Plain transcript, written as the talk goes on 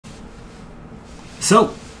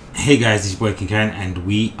So, hey guys, this is your boy Kyn Kyan, and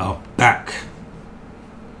we are back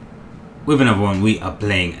with another one. We are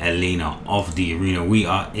playing Alina of the arena. We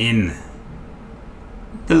are in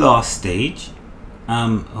the last stage.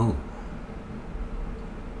 Oh.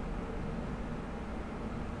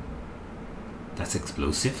 That's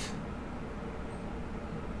explosive.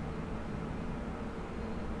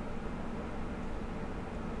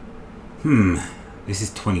 This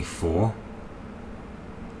is 24.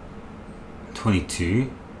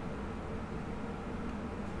 22.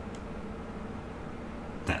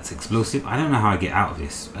 That's explosive. I don't know how I get out of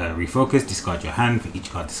this. Refocus, discard your hand for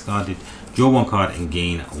each card discarded. Draw one card and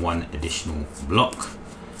gain one additional block.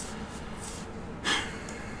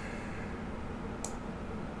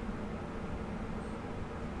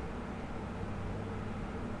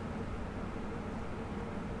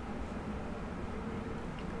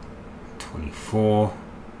 $24.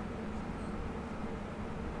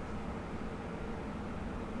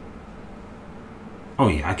 Oh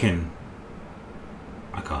yeah, I can't.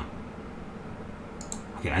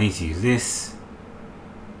 Okay, I need to use this.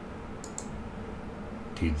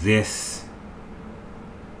 Do this.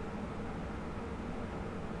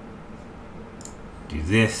 Do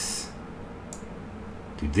this.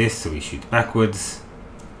 Do this so we shoot backwards.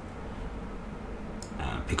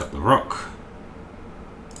 Pick up the rock.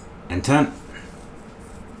 And turn.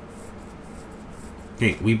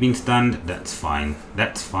 Okay, we've been stunned. That's fine.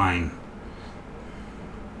 That's fine.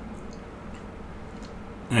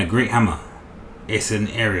 Great hammer. It's an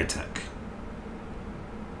area attack.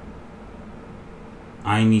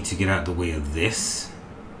 I need to get out of the way of this.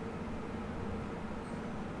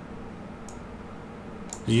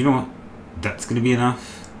 You know what? That's going to be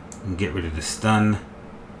enough. And get rid of the stun.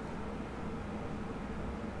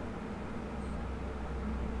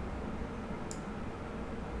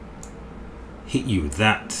 Hit you with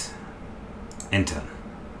that. Enter.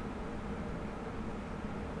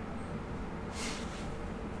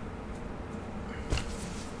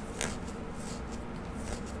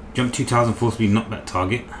 Jump 2 tiles and force speed, knock back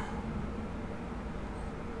target.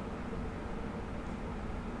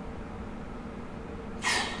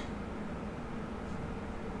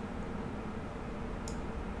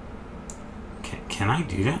 Can I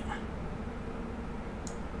do that?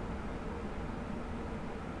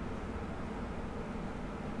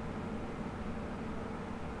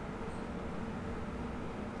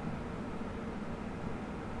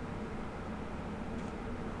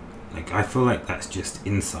 I feel like that's just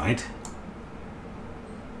inside.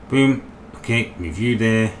 Boom. Okay, review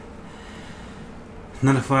there.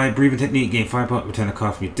 Nullify, breathing technique, gain 5 power, return a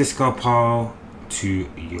card from your discard pile to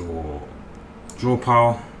your draw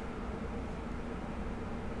pile.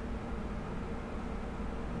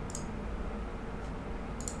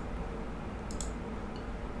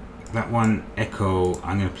 That one, Echo.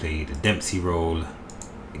 I'm going to play the Dempsey roll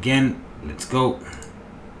again. Let's go.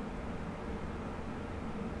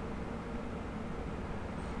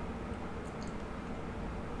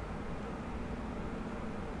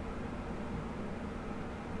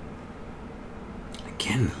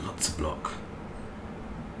 Again, lots of block.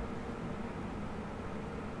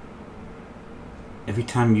 Every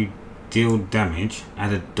time you deal damage,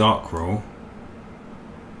 add a dark roll.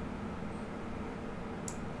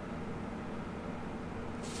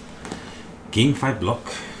 Gain 5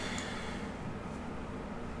 block.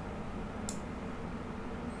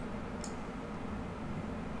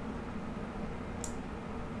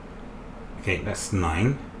 Okay, that's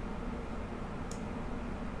 9.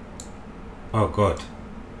 Oh god.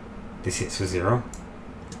 This hits for 0.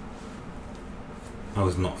 I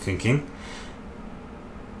was not thinking.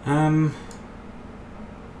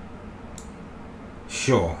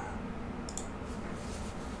 Sure.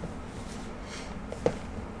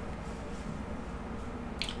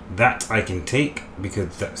 That I can take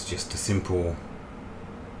because that's just a simple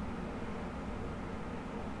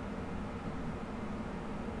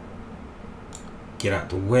get out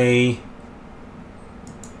the way.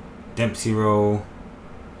 Dempsey roll.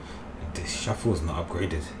 This shuffle is not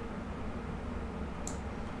upgraded.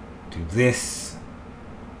 Do this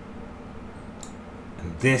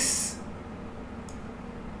and this.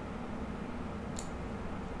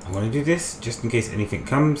 I want to do this just in case anything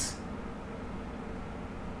comes.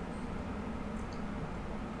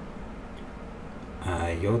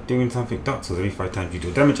 You're doing something. Dark souls every 5 times you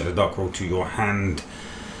do damage, add a dark roll to your hand.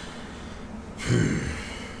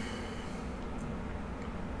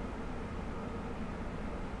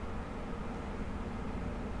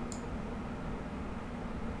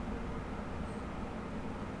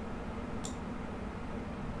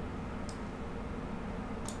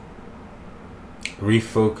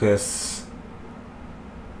 refocus,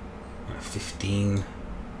 15.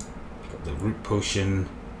 Got the root potion.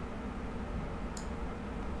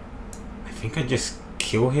 I think I just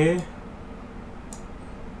kill here.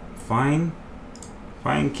 Fine.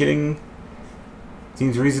 Fine killing.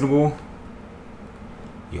 Seems reasonable.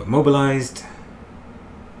 You're mobilized.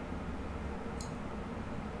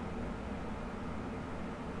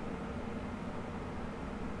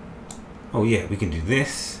 Oh yeah, we can do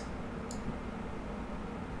this.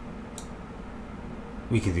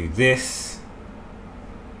 We can do this.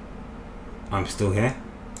 I'm still here.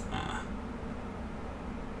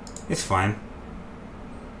 It's fine.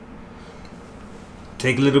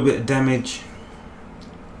 Take a little bit of damage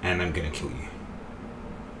and I'm gonna kill you.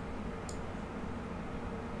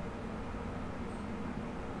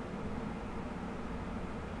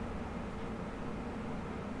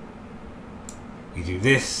 We do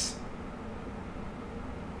this.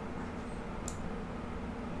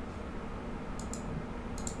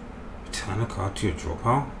 Return a card to your draw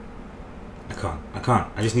pile. I can't.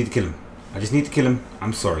 I just need to kill him. I just need to kill him.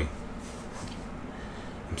 I'm sorry.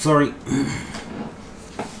 I'm sorry.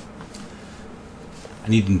 I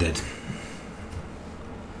need him dead.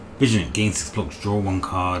 Vigilant. Gain 6 blocks. Draw 1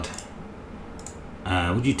 card.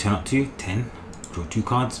 What do you turn up to? 10. Draw 2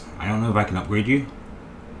 cards. I don't know if I can upgrade you.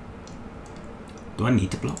 Do I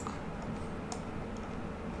need to block?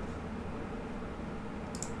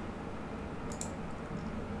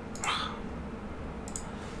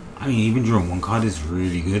 I mean, even drawing 1 card is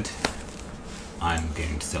really good. I'm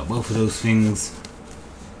going to sell both of those things.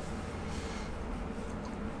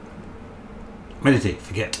 Meditate,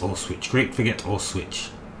 forget or switch. Great, forget or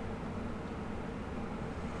switch.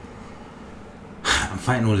 I'm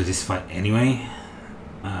fighting all of this fight anyway.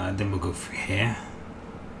 Then we'll go through here.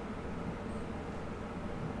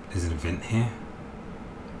 There's an event here.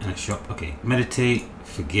 And a shop. Okay, meditate,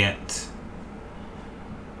 forget.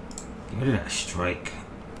 Get rid of that strike.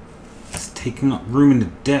 It's taking up room in the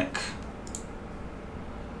deck.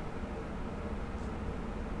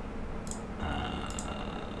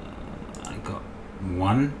 I got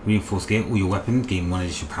 1. Reinforce gear. All your weapons gain 1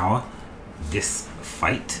 additional power. This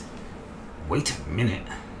fight. Wait a minute.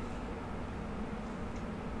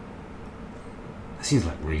 That seems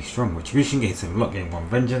like really strong. Retribution gain 7 block, gain 1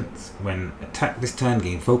 vengeance. When attacked this turn,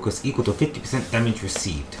 gain focus equal to 50% damage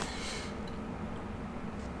received.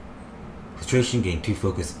 Gain 2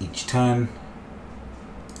 focus each turn.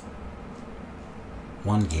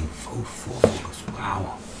 1 gain 4 focus.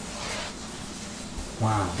 Wow.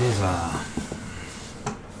 Wow, there's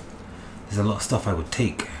a lot of stuff I would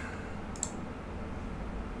take.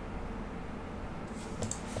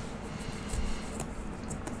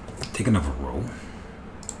 Take another roll.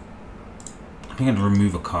 I think I'm gonna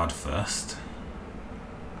remove a card first.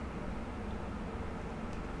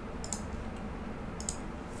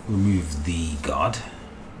 Remove the guard.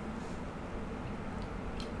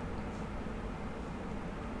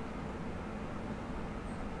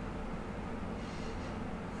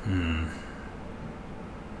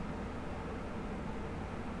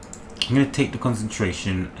 I'm going to take the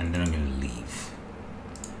concentration and then I'm going to leave.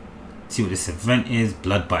 See what this event is.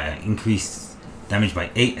 Blood Biter. Increase damage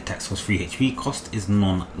by 8. Attacks cost 3 HP. Cost is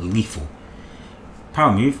non-lethal.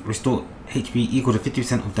 Power move. Restore HP equal to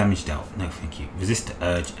 50% of damage dealt. No thank you. Resist the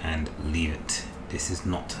urge and leave it. This is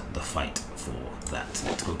not the fight for that.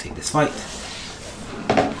 Let's go take this fight.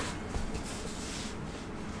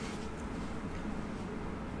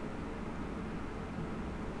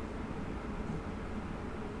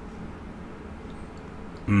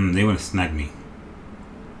 They want to snag me.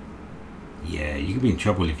 Yeah, you could be in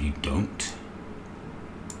trouble if you don't.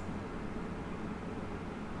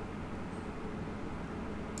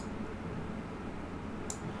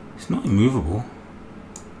 It's not immovable.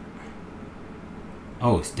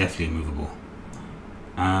 Oh, it's definitely immovable.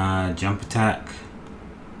 Jump attack.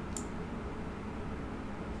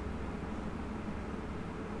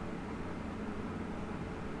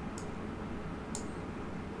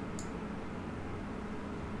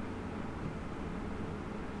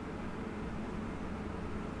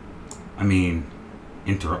 I mean,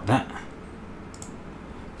 interrupt that.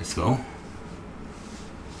 Let's go.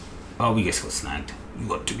 Oh, we just got snagged. You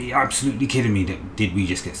got to be absolutely kidding me. Did we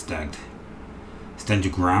just get snagged? Stand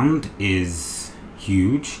your ground is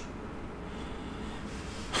huge.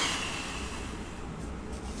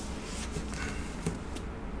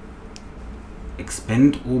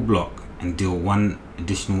 Expend all block and deal 1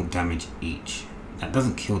 additional damage each. That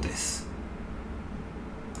doesn't kill this.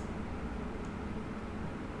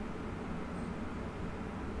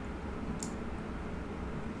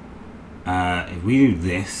 If we do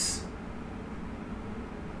this,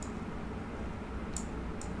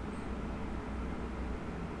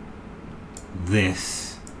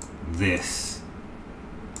 this, this,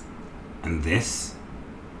 and this.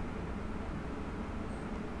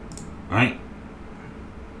 Right?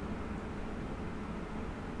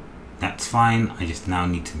 That's fine. I just now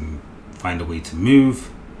need to find a way to move.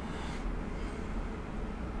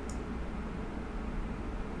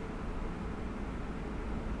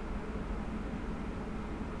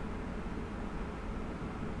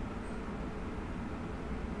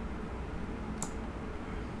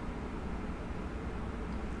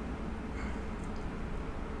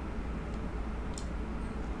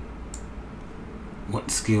 What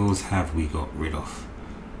skills have we got rid of?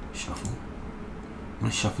 Shuffle. I'm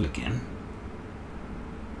gonna shuffle again.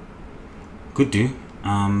 Could do.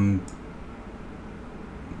 I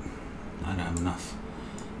don't have enough.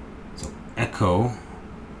 So echo,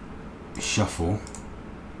 shuffle.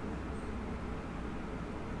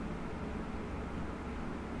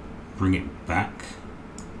 Bring it back.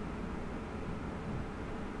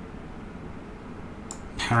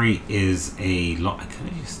 Parry is a lot. I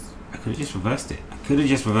could have just reversed it. I could have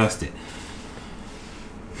just reversed it.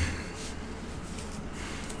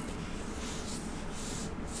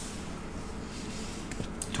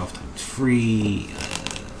 Times 3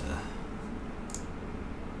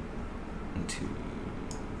 into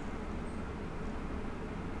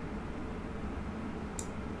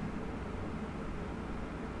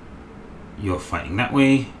you're fighting that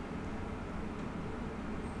way.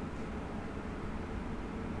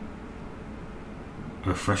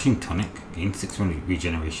 Refreshing tonic, gain 600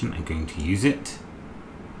 regeneration. I'm going to use it.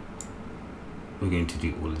 We're going to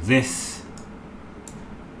do all of this.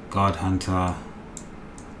 Guard hunter.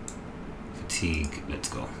 Fatigue. Let's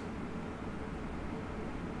go.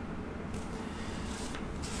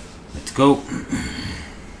 Let's go.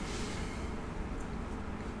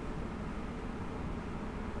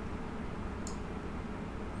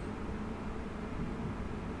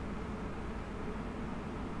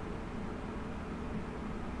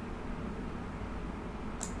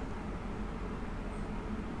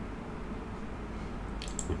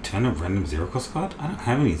 Return a random zero cost card? I don't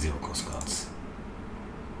have any zero cost cards.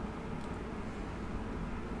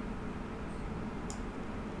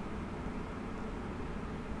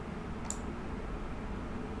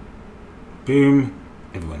 Boom.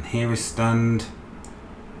 Everyone here is stunned.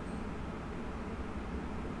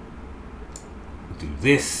 We'll do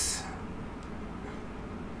this.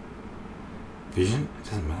 Vision? It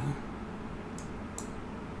doesn't matter.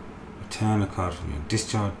 Return a card from your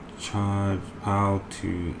discharge pile to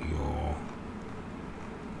your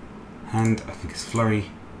hand. I think it's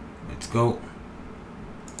flurry. Let's go.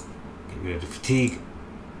 Get rid of the fatigue.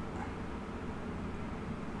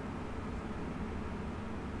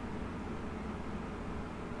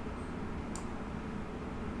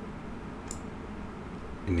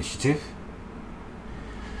 Initiative.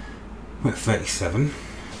 We're at 37.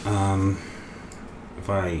 If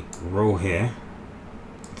I roll here,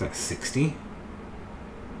 that's 60.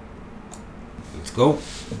 Let's go.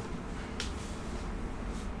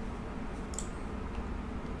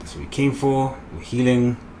 That's what we came for. We're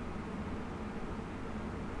healing.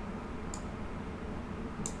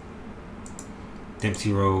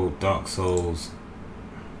 Dempsey roll, Dark Souls.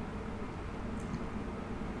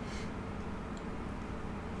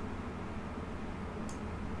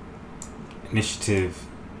 Initiative.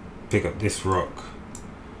 Pick up this rock.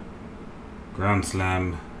 Ground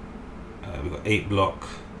slam. We've got 8 block.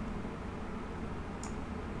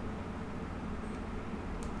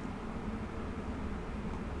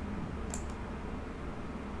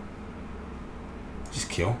 Just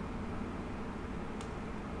kill.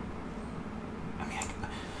 I mean,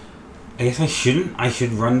 I guess I shouldn't. I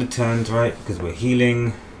should run the turns right because we're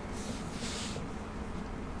healing.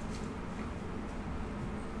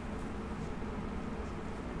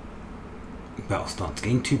 Battle starts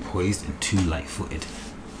getting too poised and too light-footed.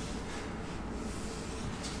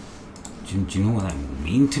 Do you know what that would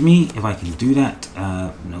mean to me if I can do that?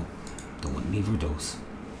 No, don't want neither of those.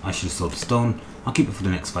 I should have sold the stone. I'll keep it for the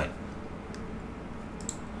next fight.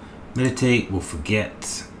 Meditate, we'll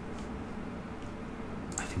forget.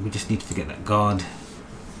 I think we just need to forget that guard.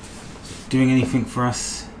 Is it doing anything for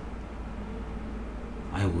us?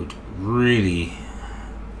 I would really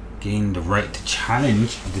gain the right to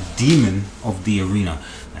challenge the demon of the arena.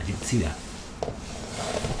 I didn't see that.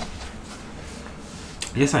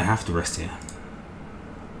 I guess I have to rest here.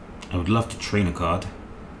 I would love to train a card.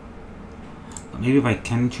 But maybe if I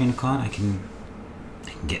can train a card, I can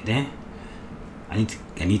get there. I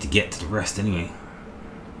need to get to the rest anyway.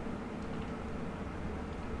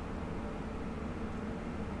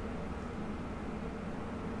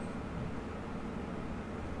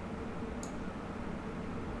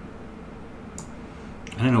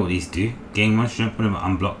 I don't know what these do. Gain 1 strength whenever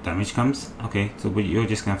unblocked damage comes. Okay, so but you're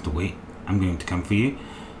just gonna have to wait. I'm going to come for you.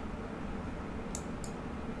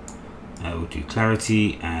 We'll do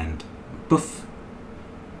clarity and poof.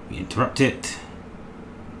 We interrupt it.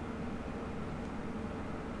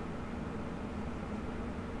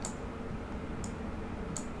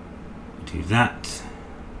 Do that.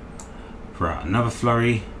 Throw out another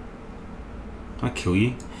flurry. Do I kill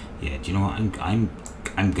you? Yeah. Do you know what?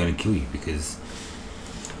 I'm gonna kill you because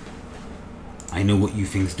I know what you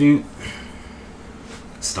things do.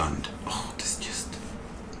 Stunned. Oh, this just.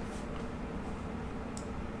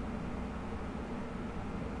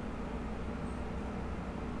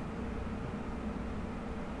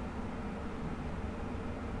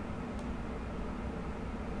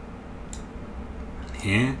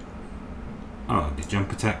 Here. Oh, the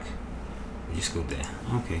jump attack. We just go there.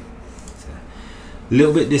 Okay. It's a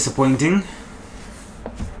little bit disappointing.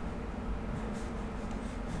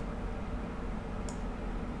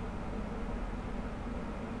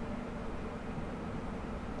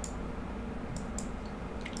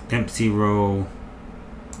 Dempsey roll.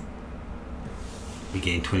 We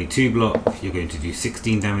gain 22 block. You're going to do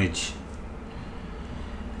 16 damage.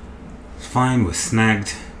 Fine, we're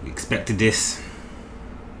snagged. We expected this.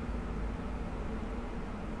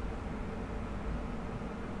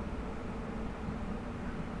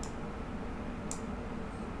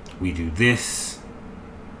 We do this.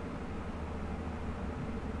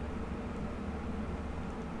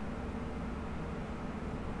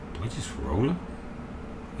 Do I just roll her?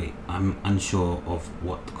 Wait, I'm unsure of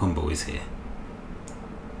what the combo is here.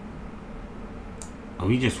 Are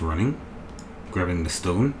we just running? Grabbing the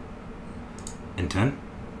stone? And turn?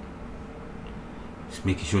 Just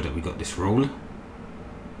making sure that we got this roll.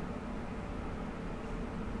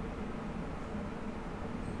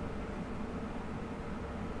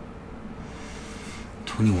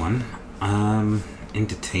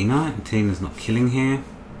 Entertainer's not killing here.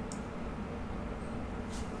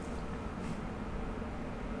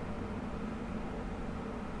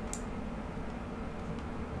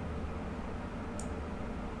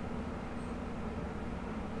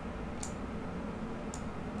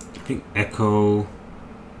 I think Echo,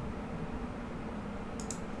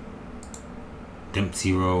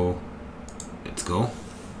 Dempsey roll. Let's go.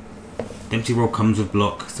 Dempsey roll comes with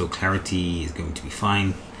block, so clarity is going to be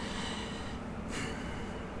fine.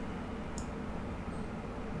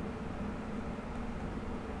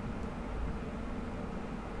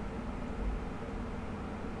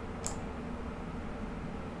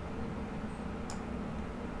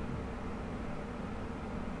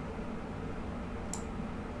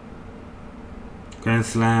 Grand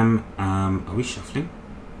Slam. Are we shuffling?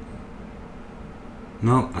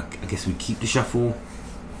 No, I guess we keep the shuffle.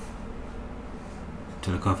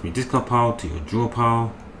 Turn a card from your discard pile to your draw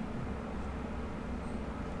pile.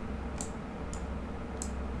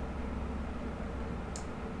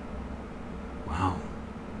 Wow.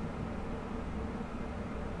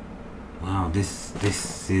 Wow, this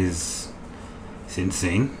is it's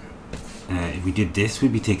insane. If we did this,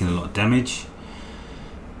 we'd be taking a lot of damage.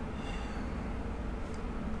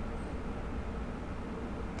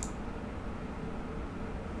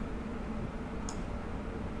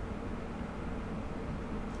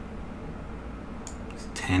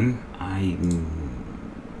 I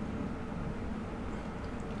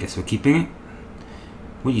guess we're keeping it.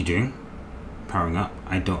 What are you doing? Powering up.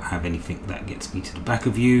 I don't have anything that gets me to the back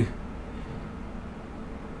of you.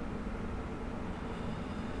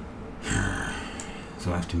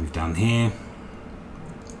 So I have to move down here.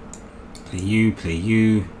 Play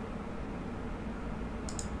you.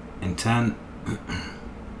 And turn.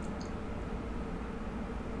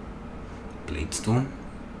 Blade Storm.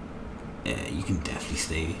 You can definitely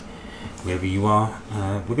stay wherever you are.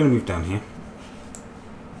 We're going to move down here.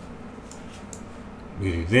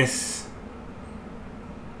 We do this.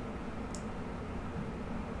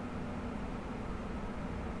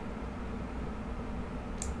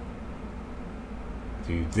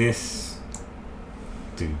 Do this.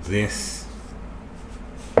 Do this.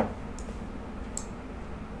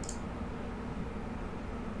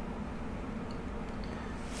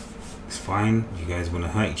 It's fine. You guys want to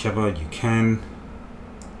hurt each other, you can.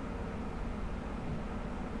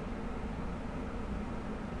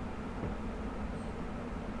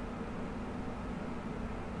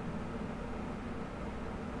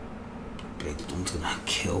 Bladestone's gonna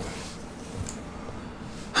kill.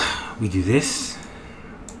 We do this.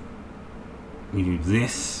 We do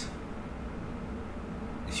this.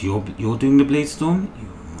 It's you're doing the Bladestorm? You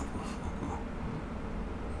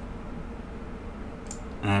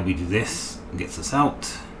motherfucker. We do this. Gets us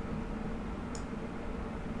out.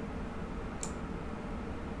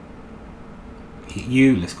 Hit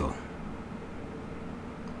you, let's go.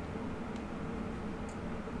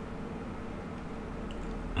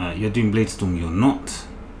 You're doing Blade Storm, you're not.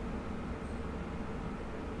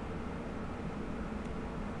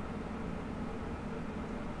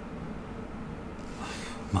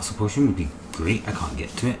 Muscle Potion would be great, I can't get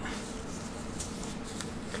to it.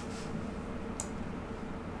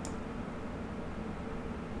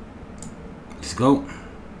 Let's go.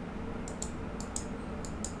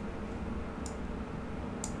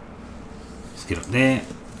 Let's get up there.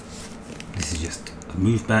 This is just a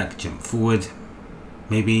move back, jump forward.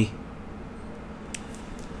 Maybe.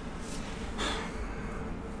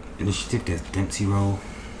 Initiative, there's Dempsey roll.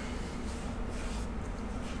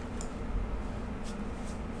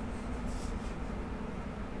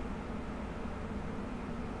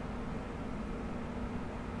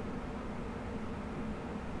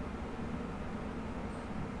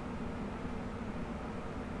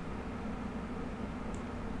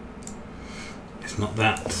 It's not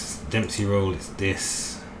that. Dempsey roll, it's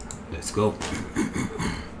this. Let's go.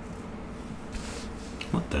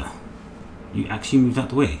 What the? You actually moved out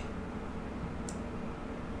the way.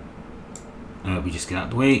 We just get out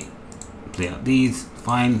the way. Play out these.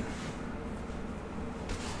 Fine.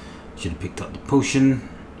 Should have picked up the potion.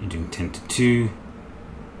 You're doing 10 to 2.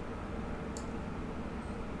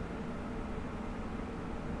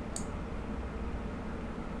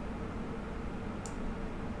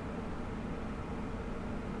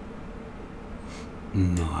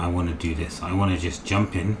 No, I want to do this. I want to just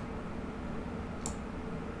jump in.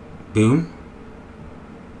 Boom.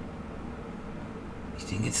 You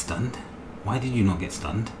didn't get stunned? Why did you not get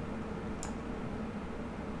stunned?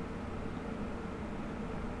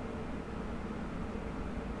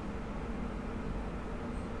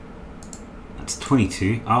 That's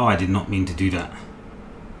 22. Oh, I did not mean to do that.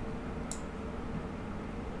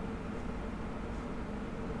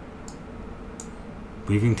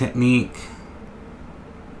 Breathing technique.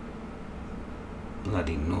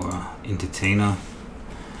 Bloody Nora. Entertainer.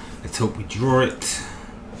 Let's hope we draw it.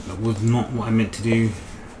 That was not what I meant to do.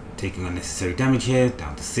 Taking unnecessary damage here,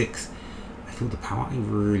 down to 6. I feel the power. I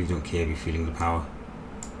really don't care if you're feeling the power.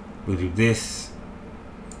 We'll do this.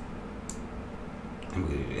 And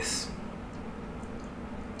we'll do this.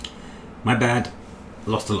 My bad.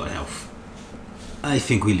 Lost a lot of health. I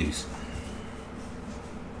think we lose.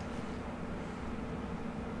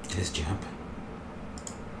 There's jab.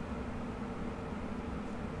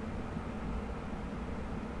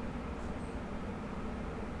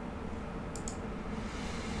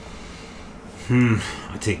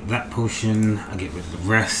 I take that potion, I get rid of the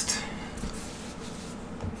rest.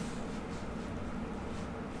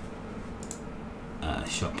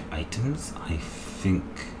 Shop items, I think.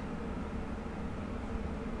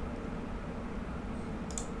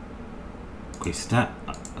 Quick stat,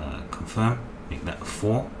 confirm, make that a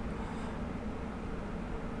 4.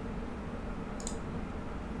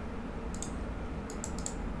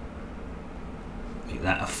 Make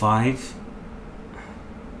that a 5.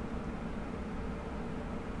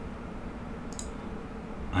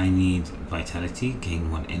 I need vitality, gain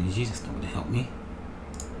 1 energy, that's not going to help me.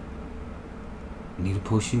 Need a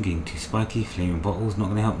potion, gain 2 spiky, flaming bottles, not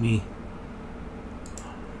going to help me.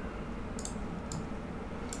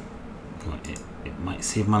 It might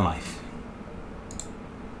save my life.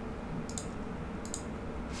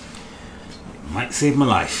 It might save my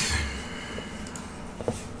life.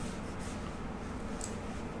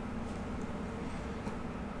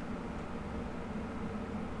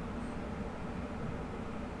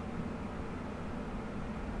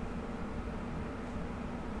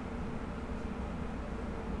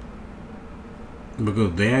 We'll go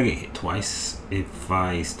there, I get hit twice if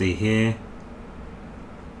I stay here.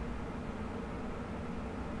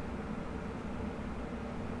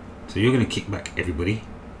 So you're going to kick back everybody.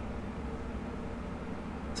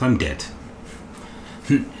 So I'm dead.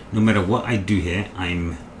 No matter what I do here,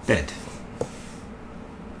 I'm dead.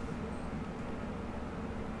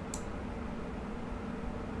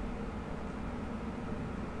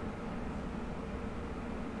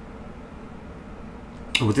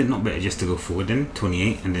 Was it not better just to go forward then?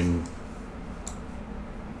 28 and then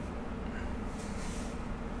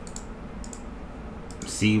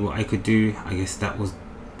see what I could do? I guess that was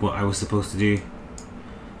what I was supposed to do.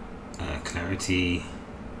 Clarity.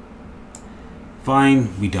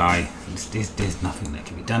 Fine, we die. There's nothing that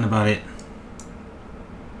can be done about it.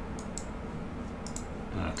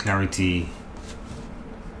 Clarity.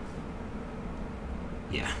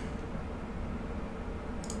 Yeah.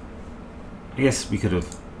 I guess we could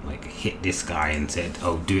have like hit this guy and said,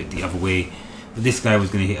 oh, do it the other way. But this guy was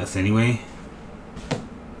going to hit us anyway.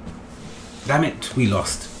 Damn it, we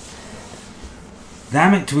lost.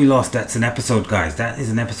 Damn it, we lost. That's an episode, guys. That is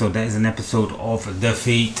an episode. That is an episode of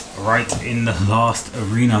defeat right in the last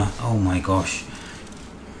arena. Oh my gosh.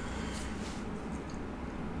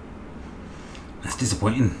 That's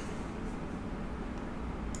disappointing.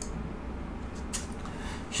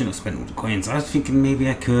 Shouldn't have spent all the coins. I was thinking maybe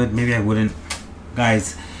I could, maybe I wouldn't.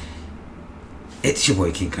 Guys, it's your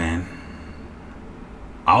boy Kyn Kyan.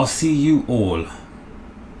 I'll see you all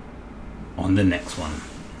on the next one.